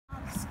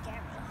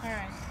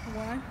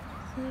One,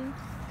 two.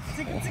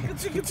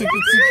 Tickle.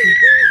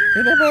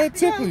 Ain't nobody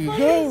tickle you.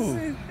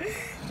 Go.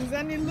 Does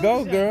that need a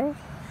Go, girl.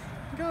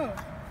 Go.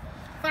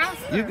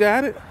 Faster. You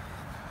got it.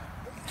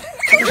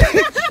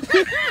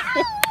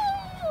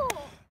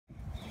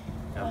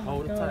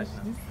 Hold it tight.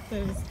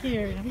 This is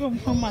scary. I'm gonna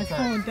put my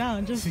phone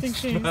down just in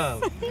case.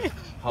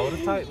 Hold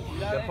it tight.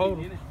 Yeah, hold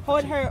it.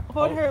 Hold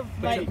her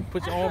like.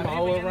 Put your arm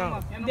all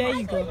around. There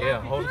you go.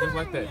 Yeah, hold it just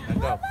like that.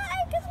 And go.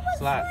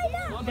 Slide.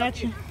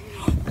 Gotcha.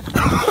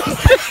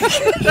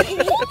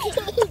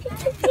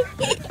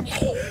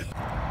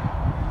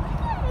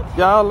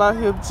 Y'all out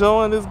here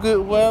enjoying this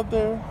good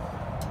weather.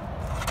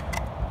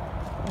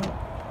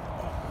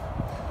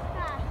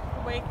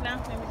 Awake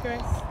now, Amy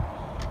Grace.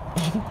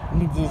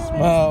 You just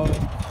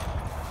smiling.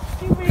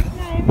 You awake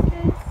now, Amy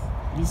Grace.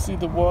 You see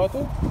the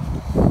water?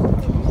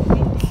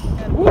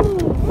 Woo!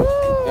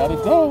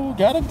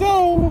 Gotta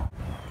go.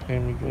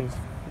 Amy Grace,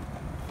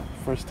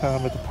 first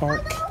time at the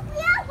park.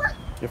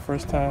 Your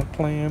first time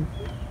playing.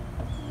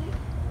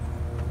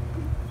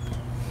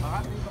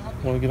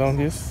 Want to get on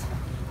this?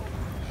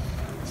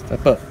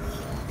 Step up.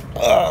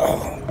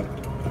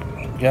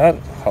 Got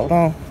it. Hold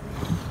on.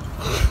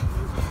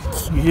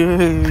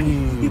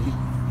 Yay!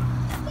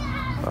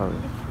 All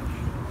right.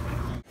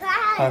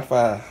 High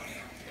five.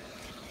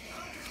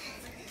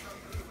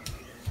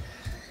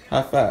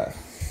 High five.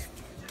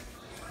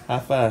 High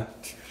five.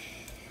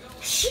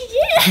 She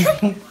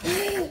did.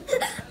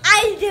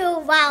 I do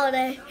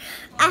louder.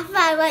 I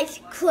find like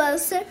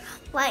closer,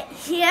 right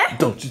here.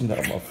 Don't you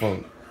knock my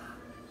phone.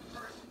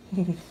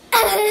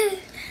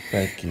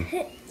 Thank you.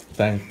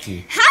 Thank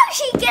you. How did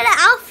she get it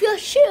off your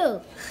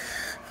shoe?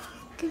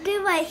 Can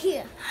do right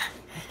here.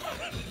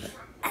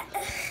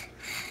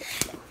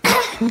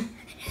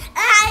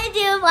 I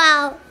do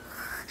well.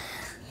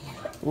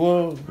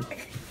 Whoa.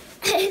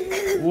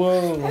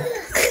 Whoa.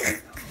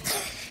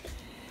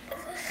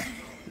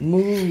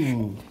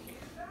 Move.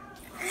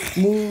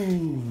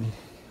 Move.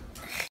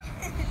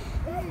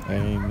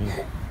 Amy.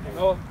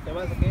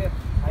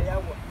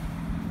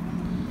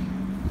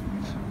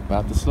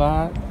 About to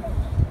slide?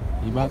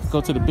 You about to go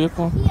to the big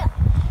one? Yeah.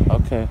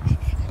 Okay.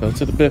 Go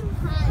to the big.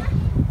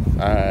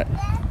 Alright.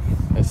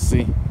 Let's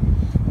see.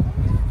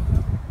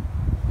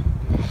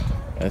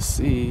 Let's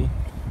see.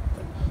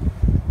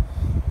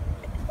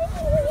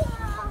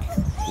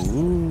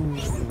 Ooh.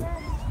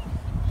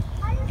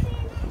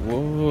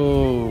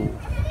 Whoa.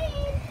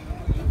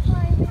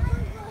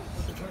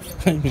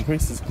 Amy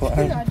Grace is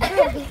climbing.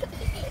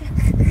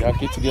 Y'all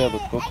get together.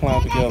 Go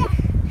climb together.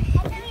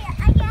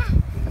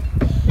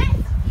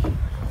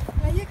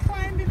 Are you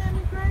climbing,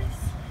 Amy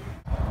Grace?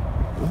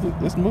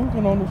 It's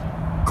moving on the...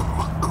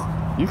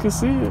 You can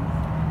see it.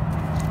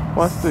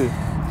 Watch this.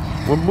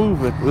 We're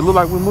moving. It look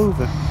like we're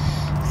moving.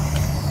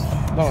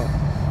 No.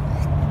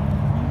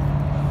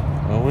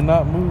 No, we're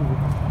not moving.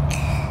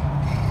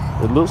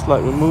 It looks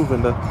like we're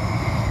moving though.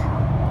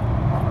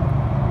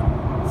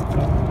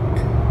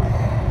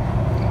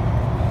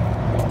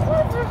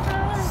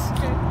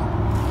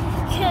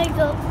 Can I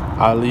go?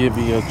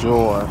 Olivia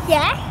Joy.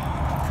 Yeah.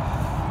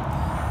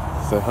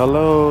 Say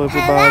hello,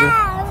 everybody.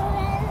 Hello.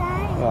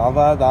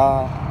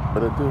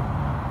 What it do?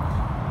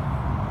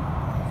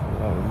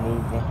 Yeah, we're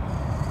moving.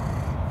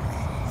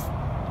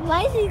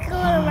 Why is he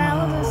going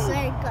around in a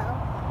circle?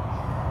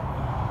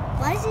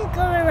 Why is he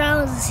going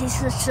around in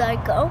a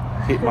circle?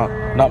 Hit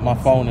not my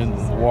phone in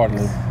the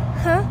water.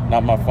 Huh?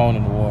 Not my phone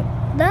in the water.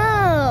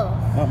 No.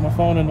 Not my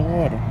phone in the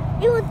water.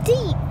 It was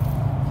deep.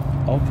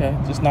 Okay,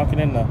 just knock it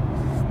in there.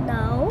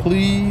 No.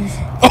 Please.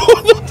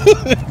 Oh,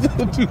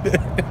 don't do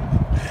that.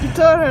 You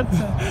told her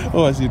to.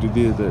 Oh, I see you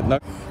did that.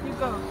 Knock. You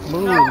go.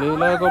 Move,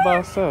 let her go by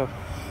herself.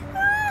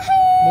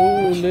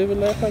 Move,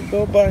 let her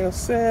go by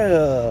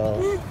herself.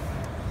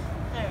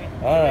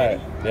 Alright,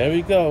 there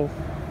we go.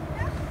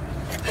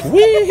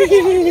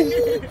 Whee!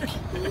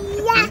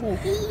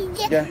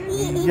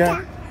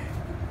 Yeah.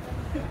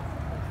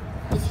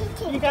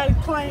 You gotta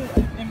climb,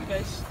 Amy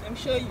Grace. Let me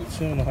show you. She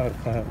don't know how to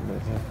climb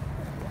this.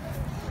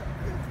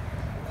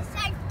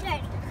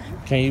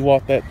 Can you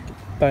walk that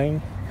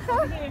thing?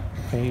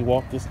 Can you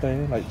walk this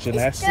thing like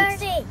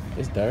gymnastics? It's dirty.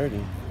 It's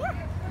dirty. Yeah.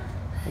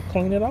 Well,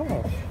 clean it off.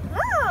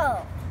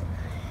 No.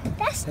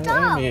 That's Hey,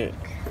 dog.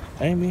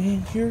 Amy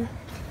in here.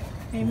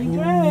 Amy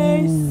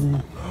Grace.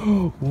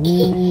 Ooh.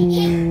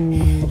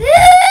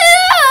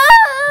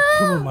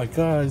 Oh my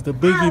gosh, the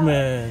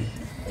boogeyman.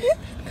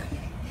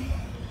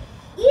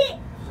 You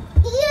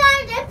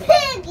are the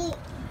piggy.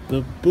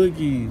 The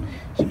boogie.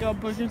 She got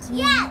burgers.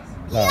 Yes.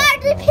 You No, are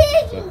the no,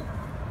 piggy.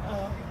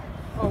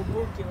 Oh,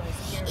 Boogie like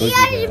scary. You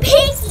are the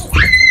piggy.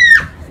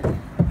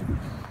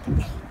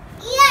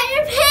 You are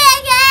the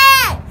piggy.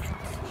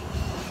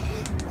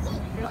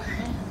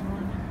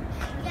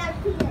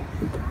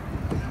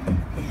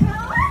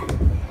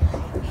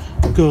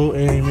 Go,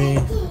 Amy.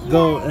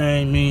 Go,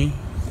 Amy.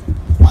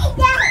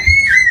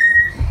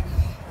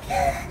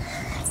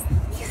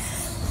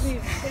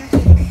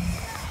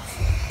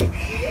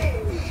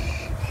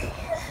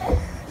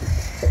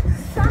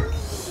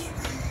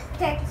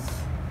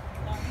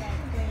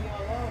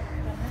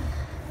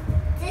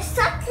 This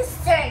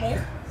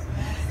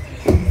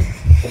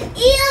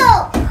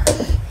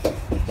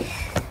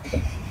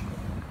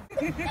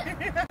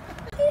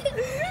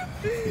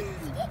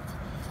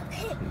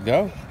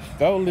Go.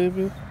 Go,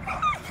 Livy.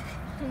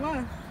 Come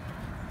on.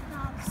 No,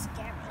 I'm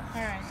scared. All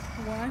right.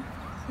 1,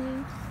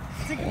 2.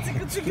 Tickle,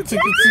 tickle, tickle, Tickle, tickle.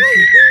 tickle.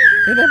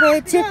 Ain't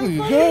nobody tickle you.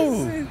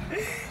 Go.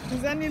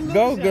 Does that need a little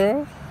Go, shot?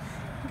 girl.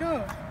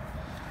 Go.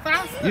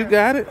 Faster. You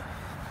got it.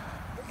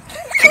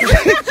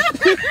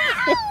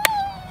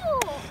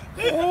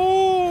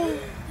 Oh,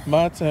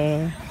 my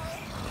turn.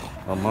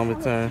 Oh, mommy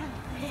turn.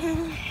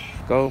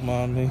 Go,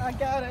 mommy. I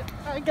got it.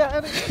 I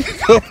got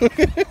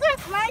it.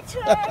 My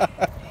turn.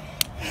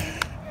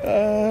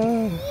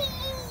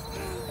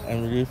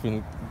 I'm really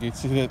finna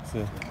get you that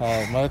too.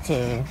 My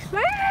turn.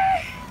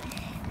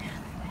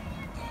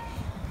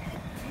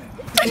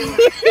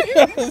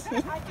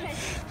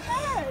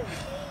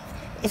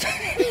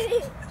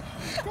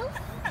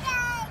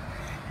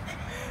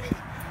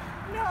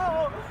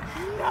 No.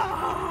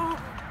 No.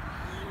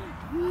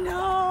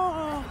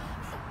 No.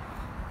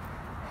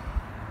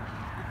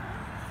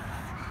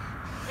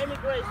 Amy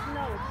Grace,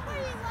 no.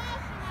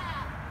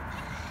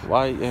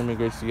 Why, Amy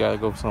Grace, you gotta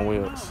go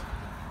somewhere else?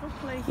 Don't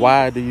play here.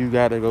 Why do you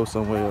gotta go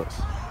somewhere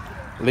else?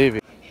 Leave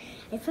it.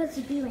 It's supposed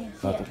to be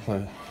right Not here. to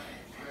play.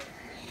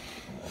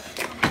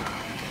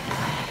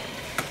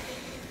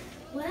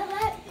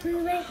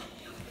 What?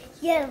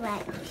 Yeah,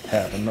 right.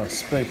 Have enough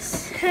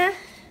space. Huh?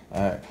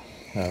 Alright.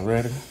 Now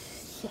ready?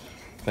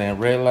 Saying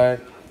red light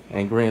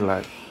and green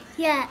light.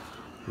 Yeah.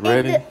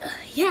 Ready?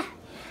 Yeah.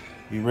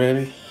 You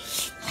ready?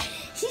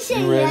 She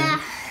said You ready? yeah.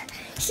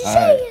 She All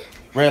said right.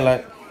 Red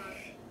light.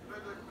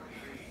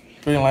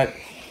 Green light.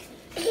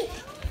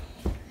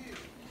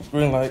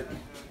 Green light.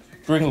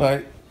 Green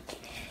light.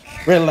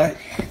 Red light.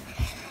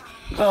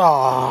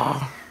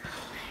 Ah.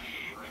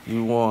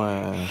 You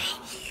won.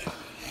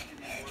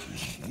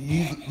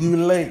 You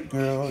late,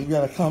 girl. You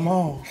gotta come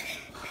on.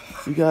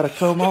 You gotta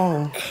come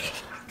on.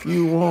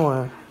 You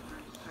won.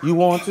 You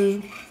want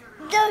to?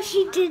 no,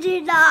 she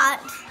did not.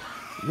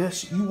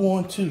 Yes, you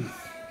want to.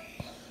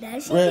 No,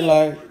 she Red didn't.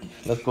 light.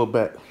 Let's go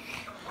back.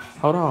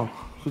 Hold on.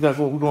 We gotta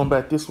go. We're going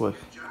back this way.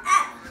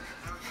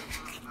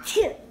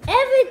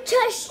 Ever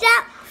touch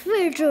that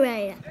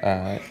refrigerator? All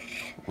right.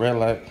 Red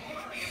light.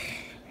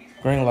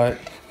 Green light.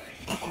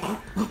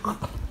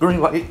 Green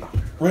light.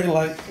 Red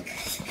light.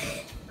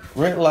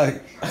 Red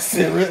light. I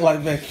said red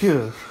light back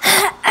here.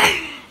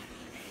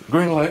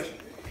 Green light.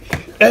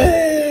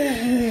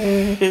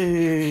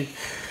 Hey!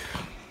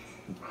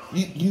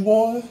 You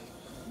won?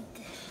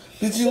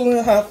 Did you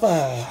win? High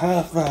five.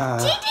 High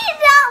five. She did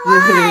not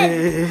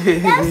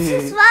win. That's Yeah.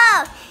 just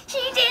wrong.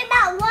 She did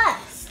not win.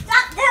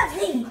 Stop that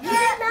thing. You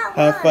did not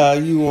High win.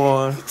 five. You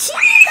won. She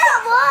did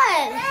not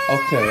win.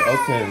 Okay,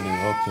 Lee.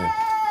 Okay.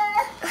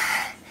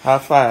 High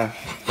five.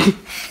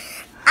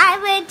 I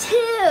win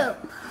too.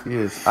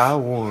 Yes, I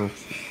won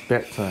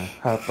that time.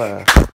 High five.